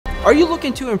Are you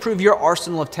looking to improve your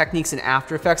arsenal of techniques in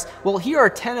After Effects? Well, here are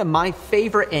 10 of my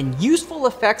favorite and useful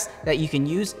effects that you can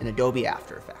use in Adobe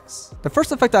After Effects. The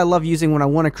first effect I love using when I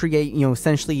want to create,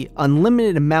 essentially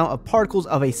unlimited amount of particles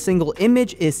of a single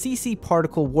image is CC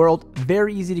Particle World.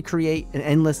 Very easy to create an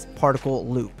endless particle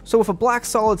loop. So with a black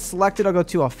solid selected, I'll go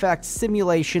to Effect,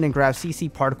 Simulation, and grab CC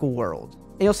Particle World.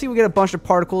 And you'll see we get a bunch of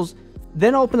particles.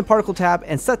 Then open the particle tab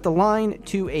and set the line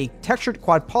to a textured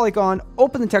quad polygon.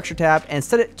 Open the texture tab and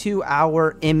set it to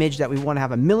our image that we want to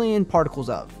have 1,000,000 particles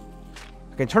of.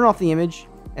 Okay, turn off the image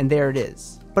and there it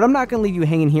is. But I'm not going to leave you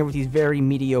hanging here with these very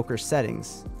mediocre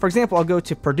settings. For example, I'll go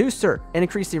to Producer and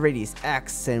increase the radius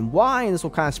X and Y, and this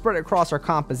will kind of spread it across our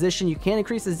composition. You can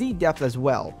increase the Z depth as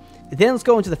well. Then let's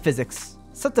go into the physics.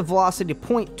 Set the velocity to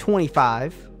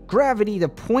 0.25, gravity to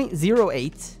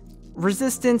 0.08,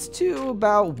 resistance to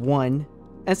about 1,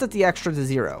 and set the extra to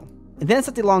 0. And then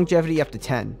set the longevity up to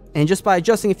 10. And just by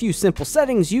adjusting a few simple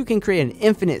settings, you can create an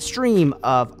infinite stream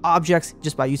of objects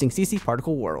just by using CC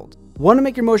Particle World. Want to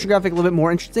make your motion graphic a little bit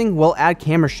more interesting? Well, add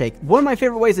camera shake. One of my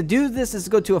favorite ways to do this is to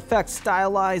go to Effect,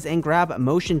 Stylize, and grab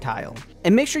Motion Tile.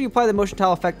 And make sure you apply the Motion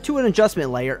Tile effect to an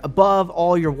adjustment layer above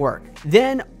all your work.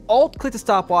 Then Alt-click the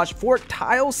stopwatch for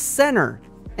Tile Center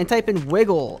and type in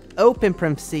wiggle, open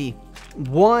parenthesis,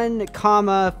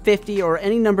 1,50 or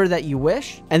any number that you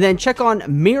wish, and then check on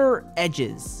mirror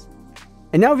edges.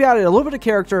 And now we've added a little bit of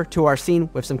character to our scene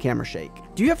with some camera shake.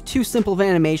 Do you have too simple of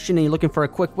animation and you're looking for a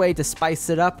quick way to spice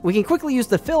it up? We can quickly use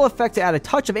the fill effect to add a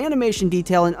touch of animation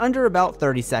detail in under about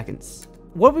 30 seconds.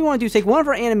 What we want to do is take one of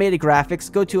our animated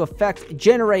graphics, go to Effect,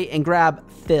 Generate, and grab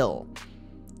Fill.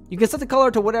 You can set the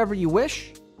color to whatever you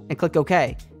wish and click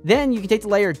OK. Then you can take the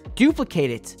layer,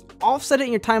 duplicate it, offset it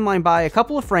in your timeline by a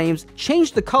couple of frames,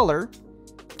 change the color,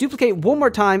 duplicate one more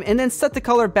time, and then set the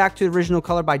color back to the original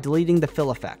color by deleting the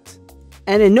fill effect.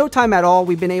 And in no time at all,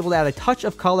 we've been able to add a touch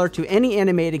of color to any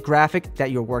animated graphic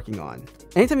that you're working on.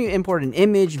 Anytime you import an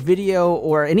image, video,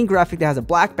 or any graphic that has a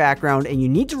black background and you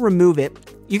need to remove it,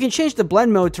 you can change the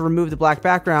blend mode to remove the black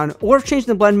background, or if changing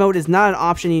the blend mode is not an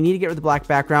option, you need to get rid of the black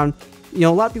background. A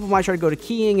lot of people might try to go to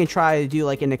keying and try to do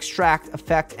like an extract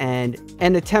effect and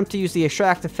attempt to use the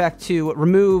extract effect to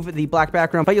remove the black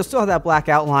background, but you'll still have that black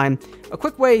outline. A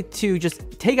quick way to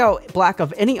just take out black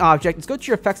of any object is go to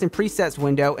your effects and presets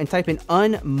window and type in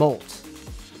unmolt.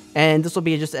 And this will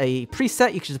be just a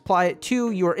preset. You can just apply it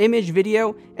to your image,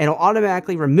 video, and it'll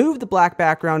automatically remove the black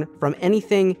background from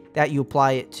anything that you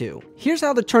apply it to. Here's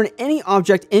how to turn any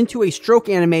object into a stroke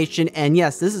animation. And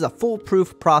yes, this is a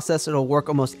foolproof process. It'll work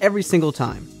almost every single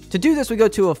time. To do this, we go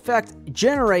to Effect,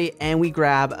 Generate, and we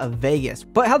grab a Vegas.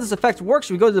 But how this effect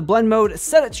works, we go to the blend mode,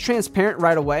 set it to transparent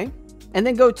right away. And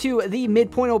then go to the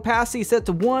midpoint opacity, set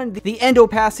to 1, the end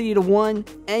opacity to 1,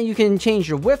 and you can change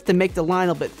your width to make the line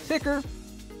a bit thicker.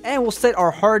 And we'll set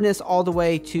our hardness all the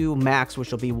way to max,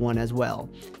 which will be 1 as well.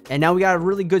 And now we got a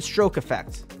really good stroke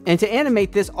effect. And to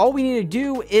animate this, all we need to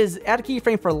do is add a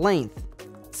keyframe for length.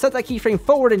 Set that keyframe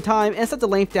forward in time and set the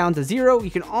length down to 0.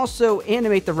 You can also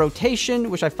animate the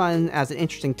rotation, which I find as an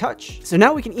interesting touch. So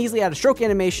now we can easily add a stroke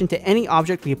animation to any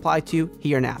object we apply to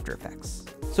here in After Effects.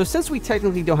 So since we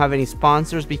technically don't have any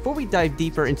sponsors, before we dive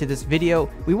deeper into this video,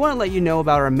 we want to let you know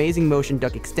about our amazing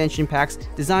MotionDuck extension packs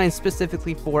designed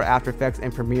specifically for After Effects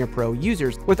and Premiere Pro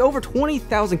users. With over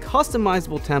 20,000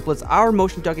 customizable templates, our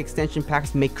MotionDuck extension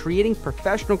packs make creating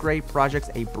professional grade projects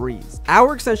a breeze.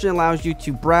 Our extension allows you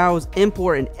to browse,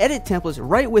 import, and edit templates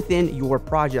right within your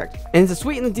project. And to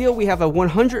sweeten the deal, we have a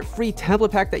 100 free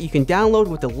template pack that you can download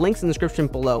with the links in the description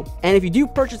below. And if you do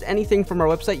purchase anything from our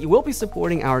website, you will be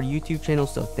supporting our YouTube channel,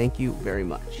 so thank you very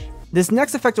much. This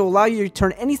next effect will allow you to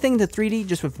turn anything into 3D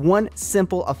just with one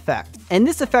simple effect. And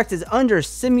this effect is under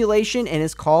simulation and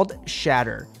is called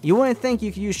shatter. You wouldn't think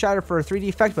you could use shatter for a 3D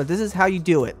effect, but this is how you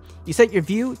do it. You set your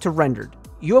view to rendered.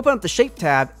 You open up the shape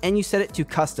tab and you set it to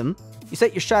custom. You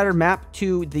set your shatter map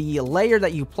to the layer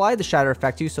that you apply the shatter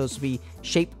effect to, so this will be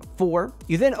shape 4.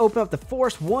 You then open up the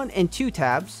force 1 and 2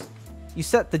 tabs. You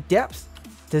set the depth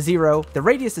to 0, the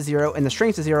radius to 0, and the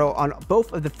strength to 0 on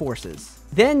both of the forces.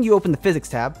 Then you open the physics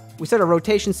tab. We set our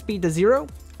rotation speed to 0,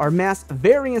 our mass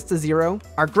variance to 0,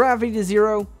 our gravity to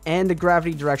 0, and the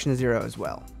gravity direction to 0 as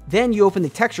well. Then you open the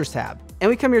textures tab, and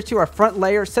we come here to our front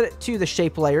layer, set it to the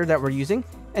shape layer that we're using,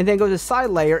 and then go to the side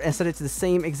layer and set it to the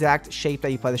same exact shape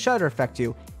that you apply the shatter effect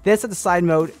to. Then set the side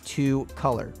mode to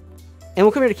color. And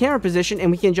we'll come here to camera position,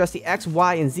 and we can adjust the X,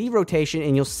 Y, and Z rotation,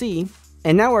 and you'll see.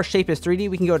 And now our shape is 3D.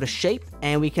 We can go to shape,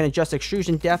 and we can adjust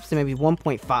extrusion depth to maybe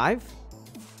 1.5.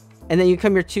 And then you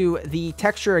come here to the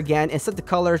texture again and set the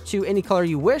color to any color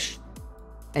you wish.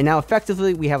 And now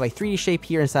effectively we have a 3D shape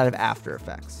here inside of After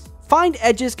Effects. Find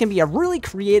edges can be a really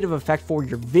creative effect for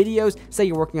your videos. Say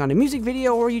you're working on a music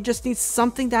video or you just need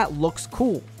something that looks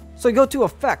cool. So go to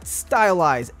Effect,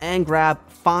 Stylize, and grab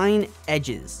Fine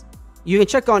Edges. You can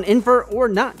check on invert or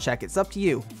not check, it's up to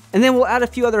you. And then we'll add a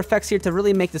few other effects here to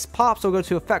really make this pop. So we'll go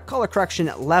to Effect, Color Correction,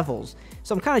 Levels.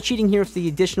 So I'm kind of cheating here with the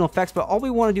additional effects, but all we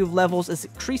want to do with levels is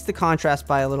increase the contrast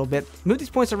by a little bit. Move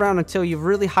these points around until you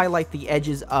really highlight the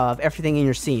edges of everything in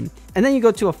your scene. And then you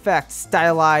go to Effect,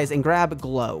 Stylize, and grab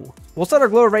Glow. We'll set our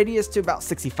glow radius to about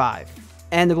 65.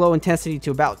 And the glow intensity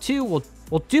to about 2.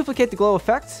 We'll duplicate the glow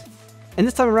effect. And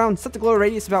this time around, set the glow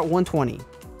radius about 120.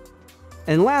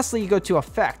 And lastly, you go to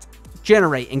Effect,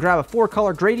 Generate, and grab a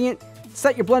 4-color gradient.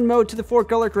 Set your blend mode to the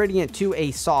 4-color gradient to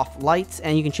a soft light,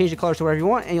 and you can change the colors to whatever you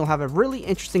want, and you'll have a really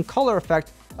interesting color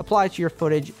effect applied to your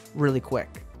footage really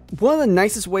quick. One of the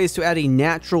nicest ways to add a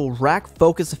natural rack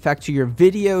focus effect to your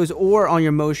videos or on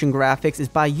your motion graphics is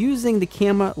by using the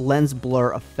camera lens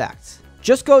blur effect.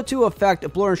 Just go to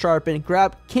Effect, Blur and Sharpen,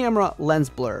 grab Camera Lens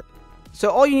Blur. So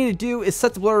all you need to do is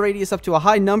set the blur radius up to a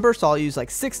high number, so I'll use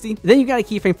like 60. Then you got a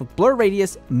keyframe for blur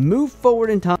radius, move forward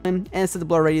in time, and set the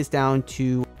blur radius down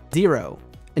to 0.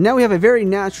 And now we have a very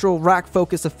natural rack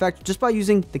focus effect just by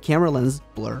using the camera lens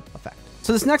blur effect.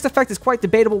 So this next effect is quite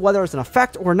debatable whether it's an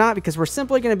effect or not, because we're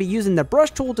simply going to be using the brush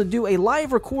tool to do a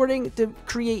live recording to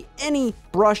create any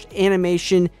brushed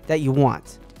animation that you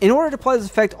want. In order to apply this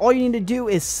effect, all you need to do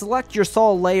is select your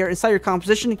solid layer inside your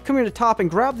composition, come here to the top and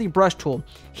grab the brush tool.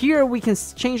 Here we can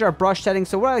change our brush settings.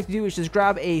 So what I like to do is just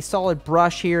grab a solid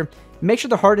brush here, make sure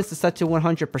the hardness is set to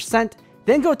 100%,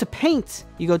 then go to Paint.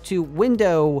 You go to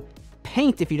Window,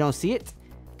 Paint if you don't see it.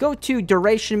 Go to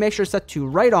Duration, make sure it's set to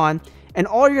right on, and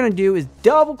all you're going to do is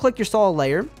double click your solid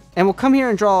layer, and we'll come here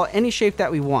and draw any shape that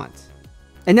we want.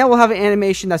 And now we'll have an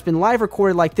animation that's been live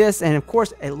recorded like this, and of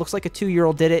course it looks like a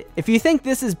 2-year-old did it. If you think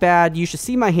this is bad, you should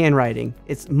see my handwriting.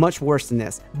 It's much worse than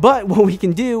this. But what we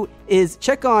can do is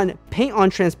check on Paint on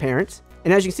Transparent,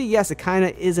 and as you can see, yes, it kind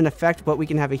of is an effect, but we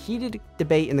can have a heated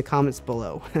debate in the comments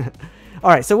below.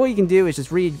 Alright, so what you can do is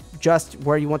just readjust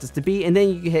where you want this to be, and then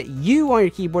you can hit U on your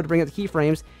keyboard to bring up the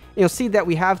keyframes, and you'll see that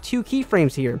we have 2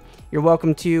 keyframes here. You're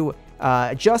welcome to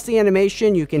adjust the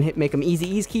animation. You can make them easy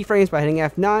ease keyframes by hitting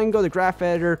F9, go to graph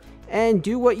editor, and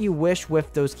do what you wish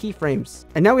with those keyframes.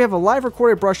 And now we have a live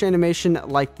recorded brush animation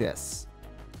like this.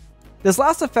 This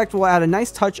last effect will add a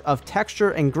nice touch of texture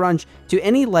and grunge to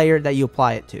any layer that you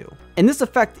apply it to. And this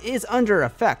effect is under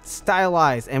Effect,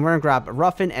 Stylize, and we're gonna grab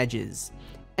Roughen Edges.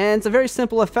 And it's a very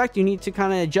simple effect. You need to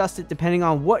kind of adjust it depending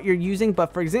on what you're using.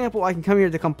 But for example, I can come here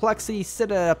to complexity, set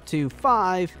it up to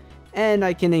 5, and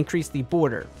I can increase the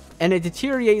border. And it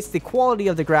deteriorates the quality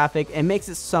of the graphic and makes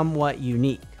it somewhat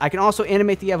unique. I can also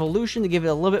animate the evolution to give it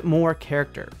a little bit more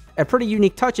character. A pretty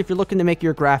unique touch if you're looking to make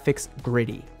your graphics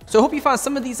gritty. So I hope you found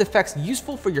some of these effects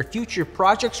useful for your future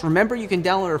projects. Remember, you can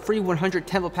download our free 100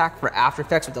 template pack for After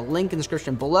Effects with the link in the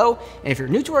description below. And if you're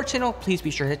new to our channel, please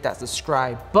be sure to hit that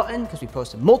subscribe button because we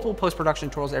post multiple post-production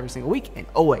tutorials every single week, and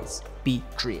always be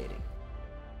creating.